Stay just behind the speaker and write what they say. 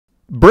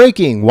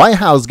Breaking: White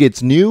House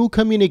gets new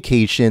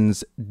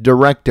communications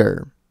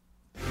director.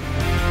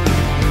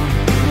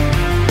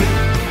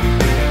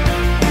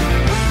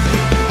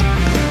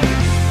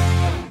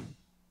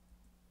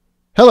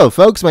 Hello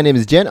folks, my name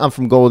is Jen. I'm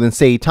from Golden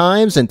State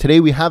Times, and today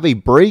we have a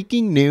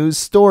breaking news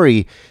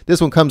story. This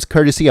one comes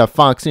courtesy of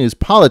Fox News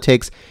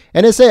Politics,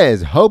 and it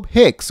says, Hope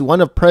Hicks,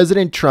 one of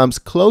President Trump's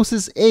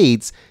closest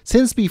aides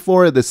since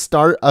before the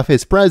start of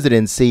his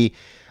presidency,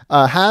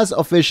 has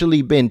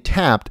officially been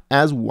tapped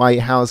as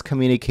White House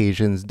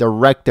communications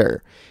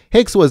director.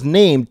 Hicks was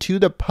named to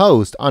the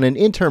post on an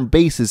interim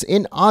basis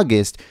in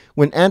August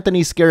when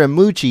Anthony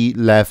Scaramucci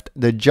left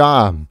the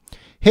job.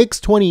 Hicks,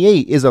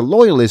 28, is a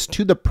loyalist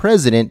to the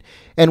president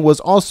and was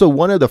also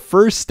one of the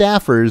first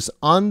staffers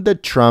on the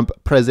Trump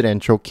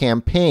presidential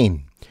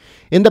campaign.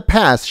 In the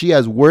past, she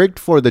has worked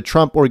for the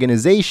Trump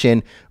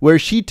Organization, where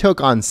she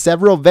took on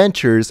several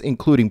ventures,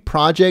 including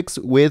projects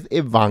with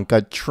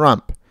Ivanka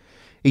Trump.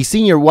 A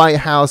senior White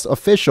House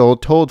official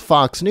told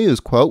Fox News,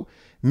 quote,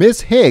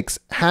 Ms. Hicks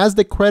has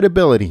the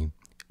credibility,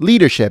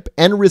 leadership,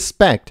 and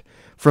respect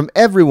from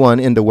everyone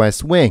in the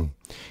West Wing,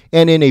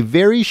 and in a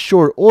very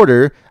short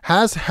order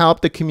has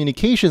helped the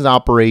communications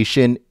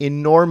operation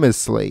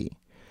enormously.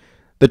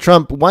 The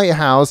Trump White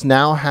House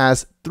now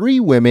has 3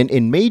 women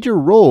in major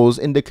roles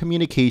in the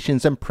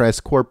communications and press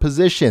corps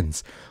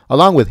positions.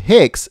 Along with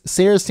Hicks,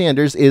 Sarah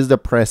Sanders is the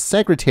press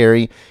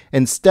secretary,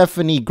 and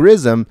Stephanie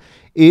Grissom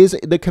is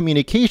the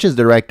communications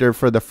director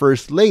for the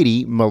First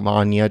Lady,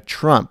 Melania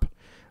Trump.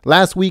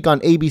 Last week on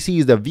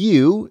ABC's The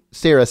View,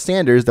 Sarah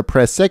Sanders, the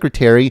press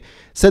secretary,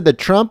 said that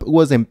Trump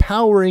was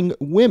empowering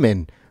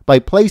women by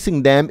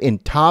placing them in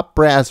top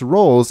brass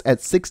roles at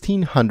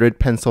 1600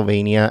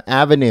 Pennsylvania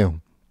Avenue.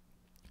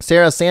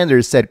 Sarah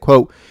Sanders said,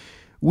 quote,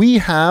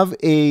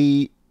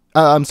 she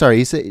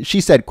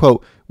said,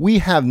 quote, we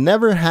have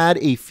never had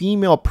a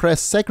female press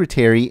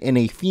secretary and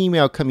a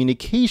female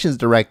communications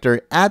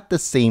director at the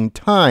same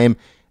time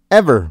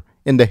ever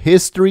in the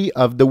history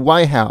of the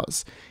White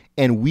House.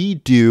 And we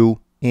do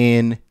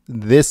in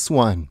this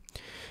one.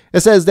 It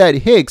says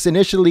that Hicks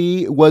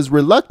initially was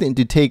reluctant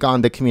to take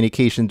on the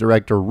communication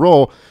director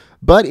role,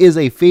 but is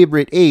a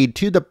favorite aide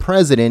to the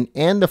president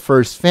and the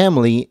first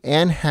family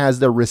and has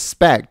the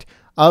respect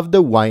of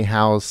the White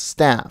House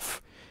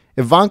staff.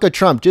 Ivanka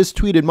Trump just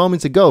tweeted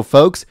moments ago,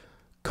 folks,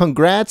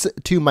 congrats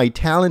to my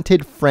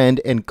talented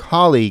friend and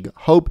colleague,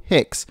 Hope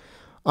Hicks,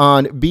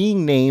 on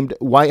being named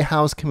White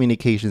House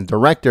Communications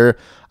Director.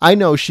 I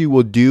know she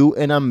will do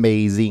an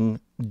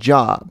amazing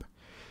job.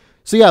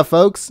 So yeah,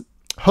 folks,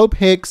 Hope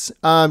Hicks,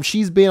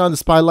 she's been on the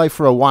spotlight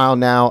for a while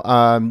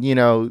now.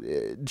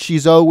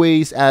 She's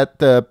always at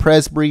the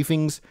press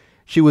briefings.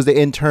 She was the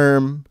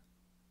interim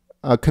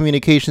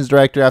communications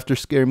director after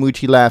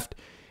Scaramucci left.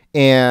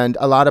 And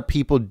a lot of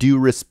people do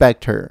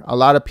respect her. A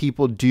lot of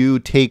people do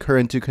take her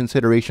into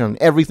consideration on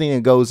everything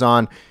that goes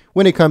on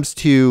when it comes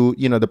to,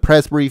 the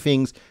press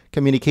briefings,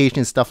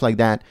 communication, stuff like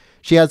that.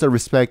 She has the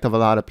respect of a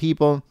lot of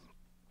people.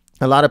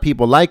 A lot of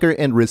people like her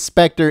and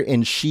respect her,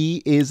 and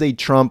she is a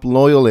Trump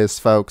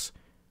loyalist, folks.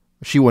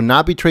 She will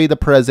not betray the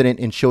president,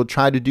 and she'll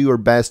try to do her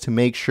best to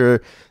make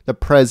sure the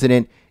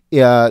president,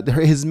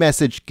 his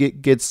message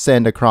gets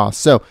sent across.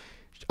 So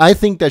I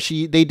think that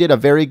they did a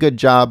very good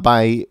job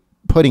by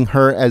putting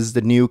her as the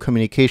new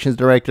communications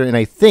director, and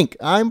I'm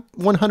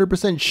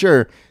 100%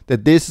 sure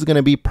that this is going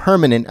to be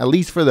permanent, at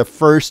least for the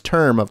first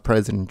term of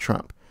President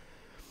Trump.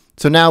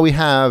 So now we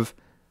have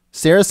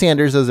Sarah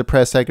Sanders as the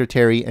press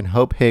secretary and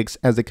Hope Hicks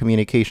as the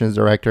communications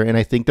director, and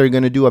I think they're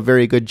going to do a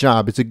very good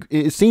job.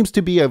 It seems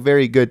to be a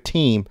very good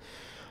team,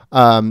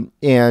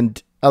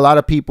 and a lot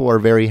of people are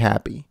very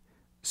happy.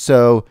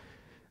 So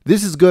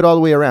this is good all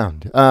the way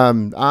around.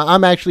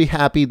 I'm actually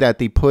happy that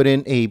they put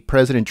in a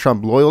President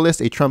Trump loyalist,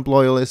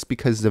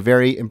 because it's a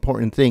very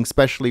important thing,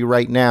 especially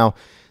right now,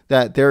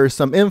 that there are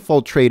some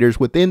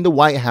infiltrators within the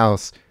White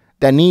House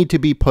that need to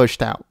be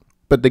pushed out.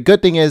 But the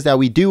good thing is that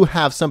we do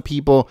have some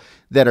people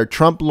that are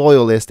Trump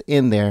loyalists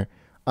in there,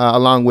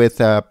 along with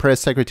Press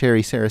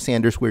Secretary Sarah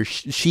Sanders, where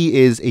she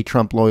is a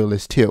Trump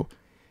loyalist too.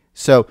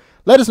 So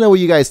let us know what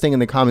you guys think in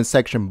the comment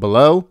section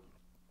below.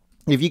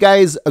 If you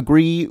guys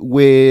agree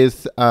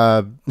with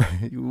all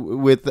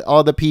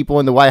the people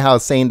in the White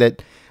House saying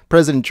that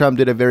President Trump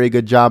did a very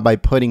good job by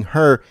putting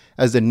her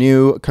as the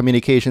new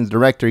communications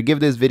director, give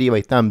this video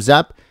a thumbs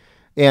up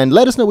and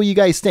let us know what you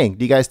guys think.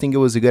 Do you guys think it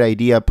was a good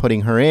idea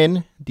putting her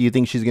in? Do you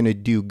think she's going to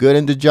do good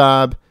in the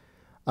job?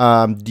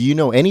 Do you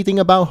know anything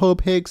about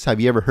Hope Hicks? Have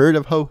you ever heard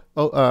of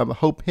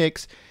Hope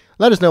Hicks?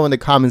 Let us know in the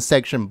comment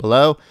section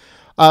below.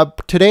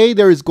 Today,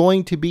 there is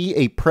going to be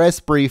a press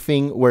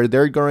briefing where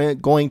they're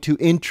going to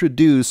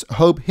introduce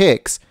Hope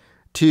Hicks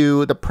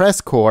to the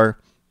press corps.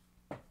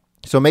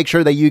 So make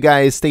sure that you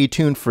guys stay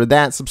tuned for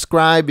that.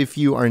 Subscribe if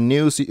you are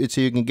new so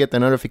you can get the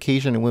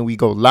notification when we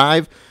go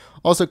live.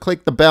 Also,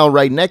 click the bell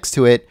right next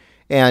to it.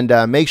 And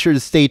make sure to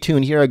stay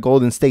tuned here at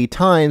Golden State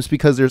Times,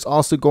 because there's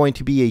also going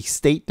to be a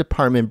State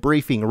Department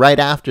briefing right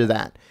after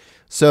that.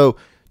 So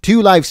 2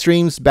 live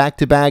streams back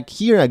to back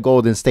here at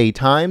Golden State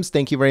Times.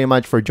 Thank you very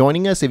much for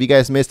joining us. If you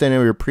guys missed any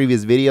of your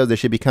previous videos, they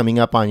should be coming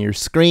up on your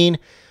screen.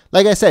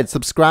 Like I said,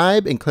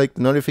 subscribe and click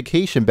the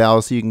notification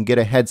bell so you can get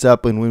a heads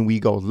up when we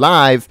go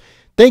live.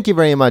 Thank you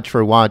very much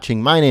for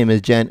watching. My name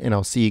is Jen, and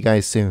I'll see you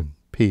guys soon.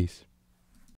 Peace.